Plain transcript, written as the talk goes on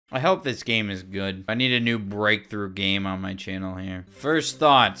I hope this game is good. I need a new breakthrough game on my channel here. First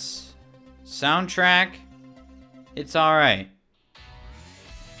thoughts. Soundtrack. It's alright.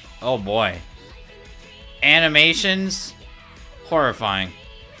 Oh boy. Animations. Horrifying.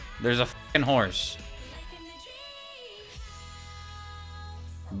 There's a fucking horse.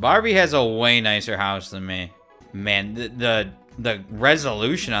 Barbie has a way nicer house than me. Man, the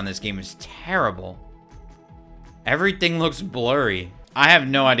resolution on this game is terrible. Everything looks blurry. I have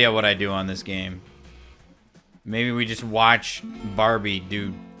no idea what I do on this game. Maybe we just watch Barbie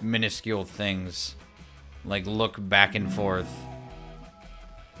do minuscule things. Like look back and forth.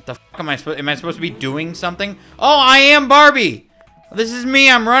 What the fuck am I supposed to be doing something? Oh, I am Barbie! This is me,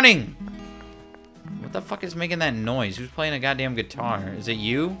 I'm running! What the fuck is making that noise? Who's playing a goddamn guitar? Is it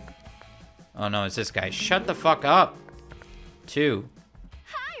you? Oh no, it's this guy. Shut the fuck up. 2.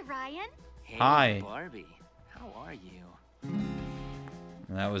 Hi, Ryan. Hey, Hi. Barbie. How are you?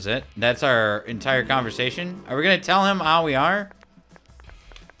 That was it. That's our entire conversation. Are we gonna tell him how we are?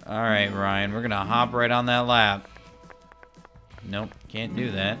 Alright, Ryan. We're gonna hop right on that lap. Nope, can't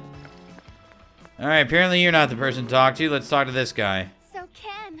do that. Alright, apparently you're not the person to talk to. Let's talk to this guy. So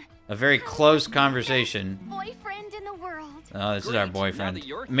Ken. A very close conversation. Boyfriend in the world. Oh, this is our boyfriend. Now that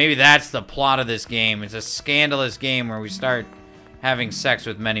you're- Maybe that's the plot of this game. It's a scandalous game where we start having sex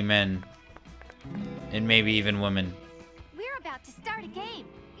with many men. And maybe even women. We're about to start a game.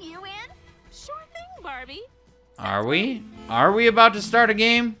 You in? Sure thing, Barbie. Are we? Are we about to start a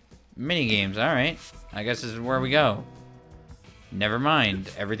game? Mini games, alright. I guess this is where we go. Never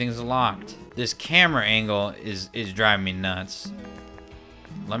mind. Everything's locked. This camera angle is driving me nuts.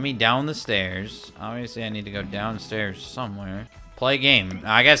 Let me down the stairs. Obviously, I need to go downstairs somewhere. Play game.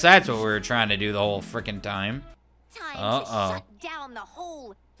 I guess that's what we were trying to do the whole freaking time. Time to shut down the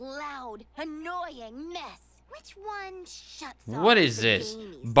whole loud, annoying mess. Which one shuts off What is the this?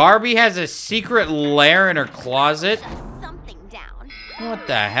 gamies? Barbie has a secret lair in her closet? Shut something down. What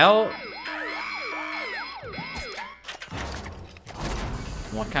the hell?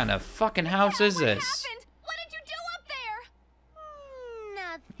 What kind of fucking house is this? Happened? What did you do up there?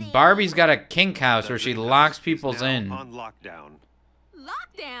 Nothing. Barbie's got a kink house where she locks people in. On lockdown.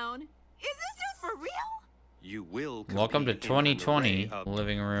 Lockdown? Is this dude for real? You will. Welcome to compete in an 2020. array of-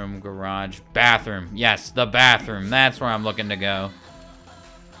 Living room, garage, bathroom. Yes, the bathroom. That's where I'm looking to go.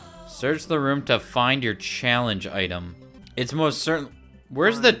 Search the room to find your challenge item. It's most certain.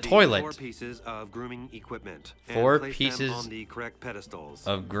 Where's the Find toilet? 4 pieces of grooming equipment. and 4 place them pieces on the correct pedestals.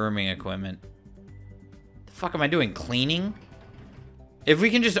 Of grooming equipment. The fuck am I doing? Cleaning? If we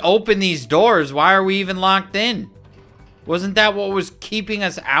can just open these doors, why are we even locked in? Wasn't that what was keeping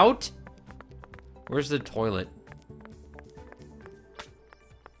us out? Where's the toilet?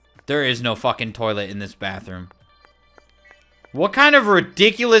 There is no fucking toilet in this bathroom. What kind of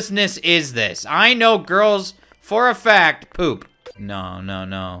ridiculousness is this? I know girls, for a fact, poop. No, no,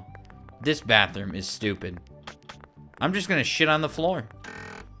 no. This bathroom is stupid. I'm just gonna shit on the floor.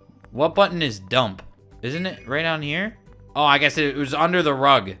 What button is dump? Isn't it right on here? Oh, I guess it was under the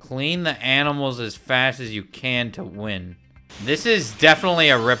rug. Clean the animals as fast as you can to win. This is definitely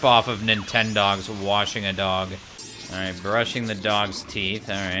a ripoff of Nintendogs washing a dog. Alright, brushing the dog's teeth.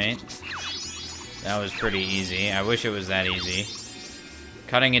 Alright. That was pretty easy. I wish it was that easy.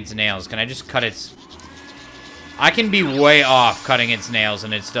 Cutting its nails. Can I just cut its... I can be way off cutting its nails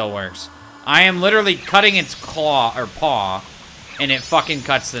and it still works. I am literally cutting its claw, or paw, and it fucking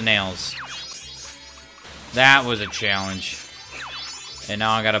cuts the nails. That was a challenge. And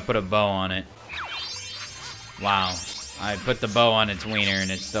now I gotta put a bow on it. Wow. I put the bow on its wiener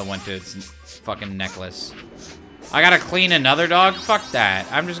and it still went to its fucking necklace. I gotta clean another dog? Fuck that.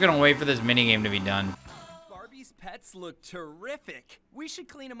 I'm just gonna wait for this minigame to be done. Barbie's pets look terrific. We should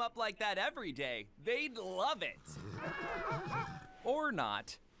clean them up like that every day. They'd love it. Or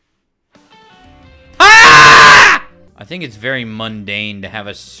not. Ah! I think it's very mundane to have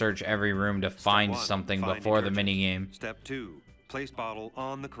us search every room to find 1, something find before the detergent. minigame. Step 2. Place bottle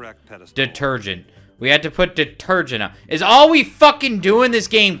on the correct pedestal. Detergent. We had to put detergent on. Is all we fucking do in this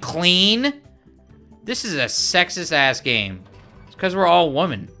game clean? This is a sexist ass game. It's because we're all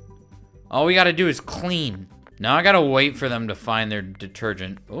women. All we gotta do is clean. Now I gotta wait for them to find their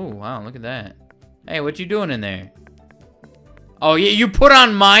detergent. Oh, wow, look at that. Hey, what you doing in there? Oh, yeah, you put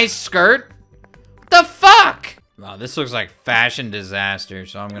on my skirt? What the fuck? Wow, this looks like fashion disaster,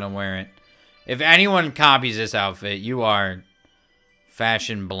 so I'm gonna wear it. If anyone copies this outfit, you are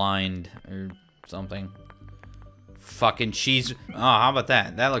fashion blind or something. Fucking cheese. Oh, how about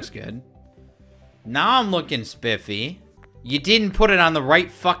that? That looks good. Now I'm looking spiffy. You didn't put it on the right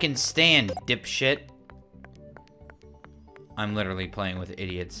fucking stand, dipshit. I'm literally playing with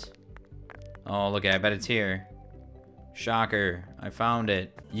idiots. Oh, look, I bet it's here. Shocker. I found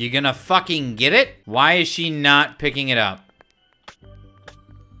it. You gonna fucking get it? Why is she not picking it up?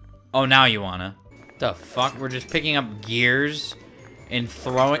 Oh, now you wanna. The fuck? We're just picking up gears and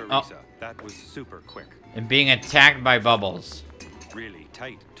throwing... Oh. Teresa, that was super quick. And being attacked by bubbles. Really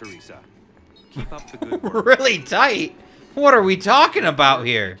tight, Teresa. Keep up the good work. Really tight? What are we talking about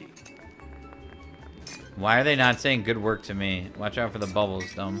here? Why are they not saying good work to me? Watch out for the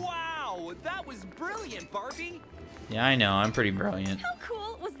bubbles, dumb. Wow, that was brilliant, Barbie. Yeah, I know. I'm pretty brilliant. How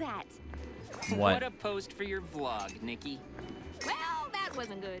cool was that? What? a post for your vlog, Nikki. Well, that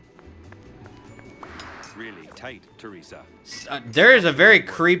wasn't good. Really tight, Teresa. There is a very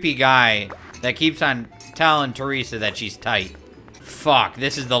creepy guy that keeps on telling Teresa that she's tight. Fuck,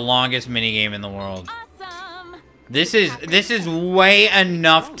 this is the longest minigame in the world. Awesome. This is way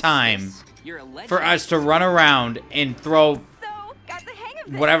enough time You're a legend. for us to run around and throw So, got the hang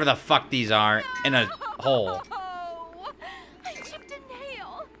of this. whatever the fuck these are in a hole. Oh, I chipped a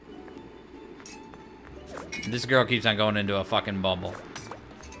nail. This girl keeps on going into a fucking bubble.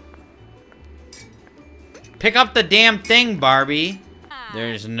 Pick up the damn thing, Barbie.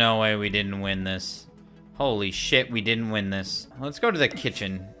 There's no way we didn't win this. Holy shit, we didn't win this. Let's go to the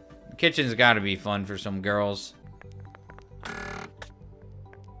kitchen. The kitchen's gotta be fun for some girls.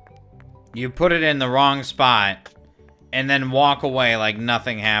 You put it in the wrong spot and then walk away like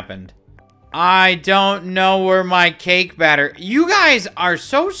nothing happened. I don't know where my cake batter... You guys are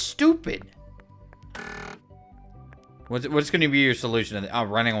so stupid. What's gonna be your solution to that? Oh,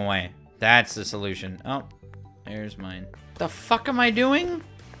 running away. That's the solution. Oh, there's mine. The fuck am I doing?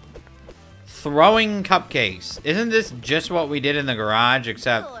 Throwing cupcakes. Isn't this just what we did in the garage,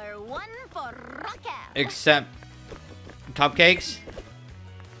 except... Or one for Rocket. Except... cupcakes?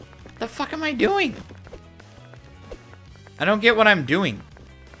 The fuck am I doing? I don't get what I'm doing.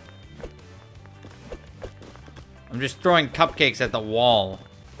 I'm just throwing cupcakes at the wall.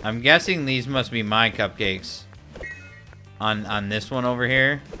 I'm guessing these must be my cupcakes. On this one over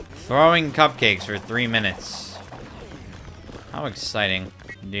here. Throwing cupcakes for 3 minutes. How exciting.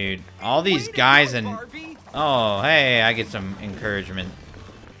 Dude, all these guys and... Oh, hey, I get some encouragement.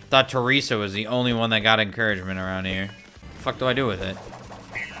 Thought Teresa was the only one that got encouragement around here. The fuck do I do with it?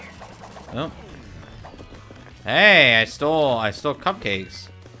 Oh. Hey, I stole cupcakes.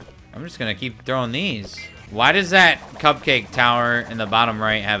 I'm just gonna keep throwing these. Why does that cupcake tower in the bottom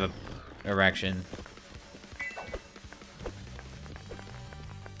right have a erection?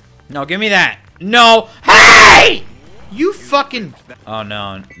 No, give me that. No. Hey! You fucking... Oh,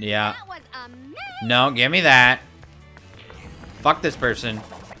 no. Yeah. That was amazing. No, give me that. Fuck this person.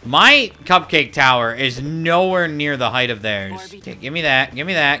 My cupcake tower is nowhere near the height of theirs. Okay, give me that. Give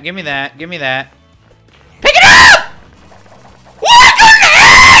me that. Give me that. Give me that. Pick it up! What the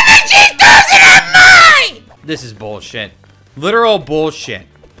hell? She throws it on mine! This is bullshit. Literal bullshit.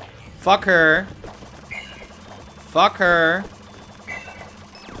 Fuck her. Fuck her.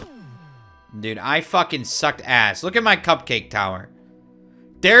 Dude, I fucking sucked ass. Look at my cupcake tower.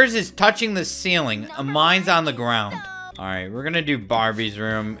 Theirs is touching the ceiling. Mine's on the ground. Alright, we're gonna do Barbie's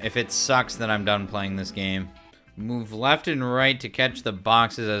room. If it sucks, then I'm done playing this game. Move left and right to catch the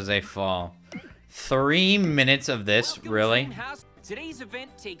boxes as they fall. 3 minutes of this? Welcome, Really? Dreamhouse. Today's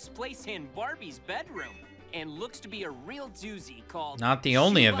event takes place in Barbie's bedroom and looks to be a real doozy called... Not the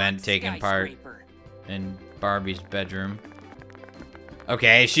only Shoebox event taking part Skyscraper. in Barbie's bedroom.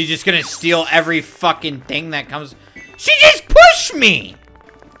 Okay, she's just gonna steal every fucking thing that comes... She just pushed me!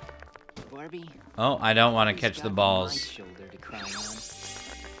 Barbie, Oh, I don't want to who's catch the got my balls. shoulder to cry on?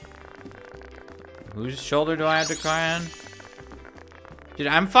 Whose shoulder do I have to cry on? Dude,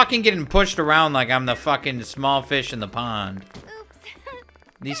 I'm fucking getting pushed around like I'm the fucking small fish in the pond. Oops.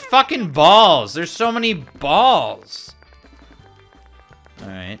 These fucking balls. There's so many balls.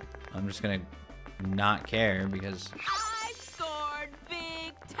 Alright. I'm just gonna not care because... I scored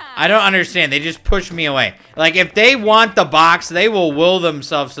big time. I don't understand. They just push me away. Like, if they want the box, they will will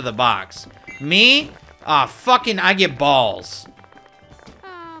themselves to the box. Me? Ah, fucking, I get balls.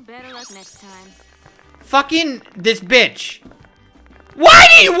 Oh, better luck next time. Fucking this bitch.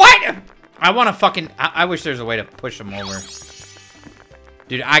 Why? I want to fucking, I wish there's a way to push them over.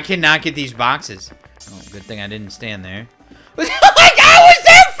 Dude, I cannot get these boxes. Oh, good thing I didn't stand there. Like, I was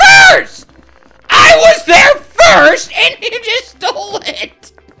there first! I was there first, and you just stole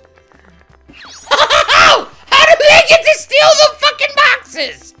it! How do they get to steal the fucking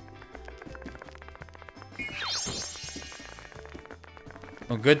boxes?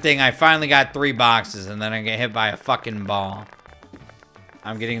 Well, good thing I finally got 3 boxes, and then I get hit by a fucking ball.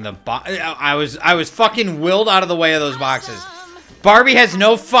 I'm getting the I was fucking willed out of the way of those boxes. Barbie has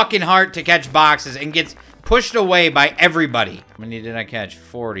no fucking heart to catch boxes and gets pushed away by everybody. How many did I catch?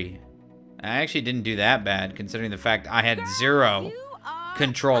 40. I actually didn't do that bad, considering the fact I had zero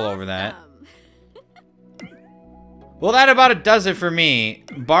control over that. Well, that about does it for me.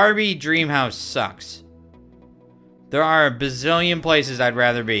 Barbie Dreamhouse sucks. There are a bazillion places I'd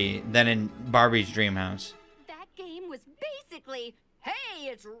rather be than in Barbie's Dreamhouse. That game was basically, hey,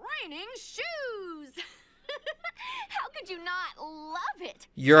 it's raining shoes. How could you not love it?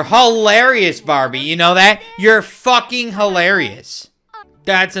 You're hilarious, Barbie. You know that? You're fucking hilarious.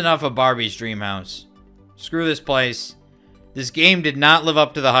 That's enough of Barbie's Dreamhouse. Screw this place. This game did not live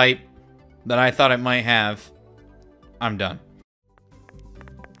up to the hype that I thought it might have. I'm done.